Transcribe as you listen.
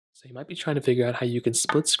So you might be trying to figure out how you can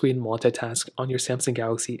split screen multitask on your Samsung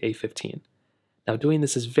Galaxy A15. Now doing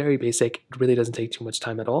this is very basic, it really doesn't take too much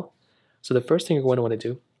time at all. So the first thing you're going to want to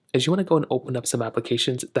do is you want to go and open up some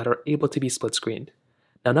applications that are able to be split screened.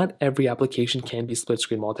 Now not every application can be split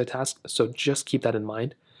screen multitask, so just keep that in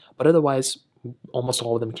mind, but otherwise almost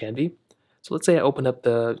all of them can be. So let's say I open up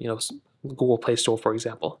the Google Play Store, for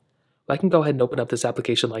example. I can go ahead and open up this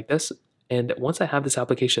application like this. And once I have this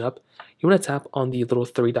application up, you want to tap on the little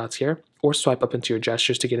three dots here or swipe up into your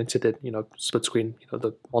gestures to get into the split screen,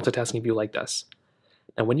 the multitasking view like this.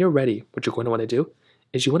 Now when you're ready, what you're going to want to do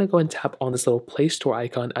is you want to go and tap on this little Play Store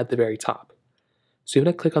icon at the very top. So you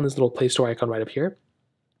want to click on this little Play Store icon right up here,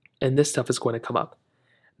 and this stuff is going to come up.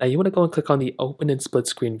 Now you want to go and click on the Open in Split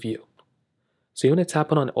Screen View. So you want to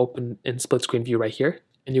tap on Open in Split Screen View right here,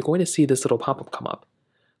 and you're going to see this little pop-up come up.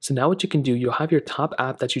 So now what you can do, you'll have your top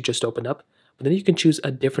app that you just opened up, but then you can choose a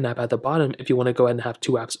different app at the bottom if you want to go ahead and have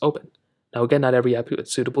two apps open. Now again, not every app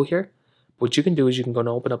is suitable here. What you can do is you can go and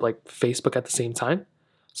open up like Facebook at the same time.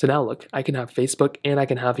 So now look, I can have Facebook and I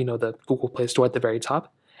can have, the Google Play Store at the very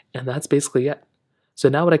top, and that's basically it. So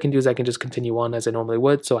now what I can do is I can just continue on as I normally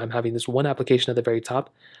would. So I'm having this one application at the very top,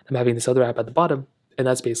 I'm having this other app at the bottom, and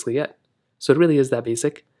that's basically it. So it really is that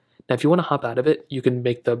basic. Now, if you want to hop out of it, you can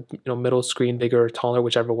make the middle screen bigger or taller,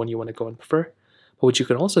 whichever one you want to go and prefer. But what you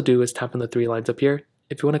can also do is tap on the three lines up here.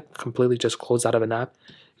 If you want to completely just close out of an app,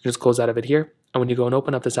 you can just close out of it here. And when you go and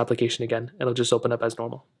open up this application again, it'll just open up as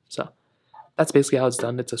normal. So that's basically how it's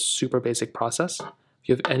done. It's a super basic process. If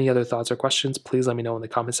you have any other thoughts or questions, please let me know in the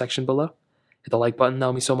comment section below. Hit the like button, that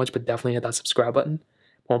would mean so much, but definitely hit that subscribe button.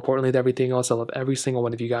 More importantly than everything else, I love every single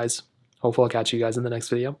one of you guys. Hopefully I'll catch you guys in the next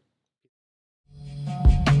video.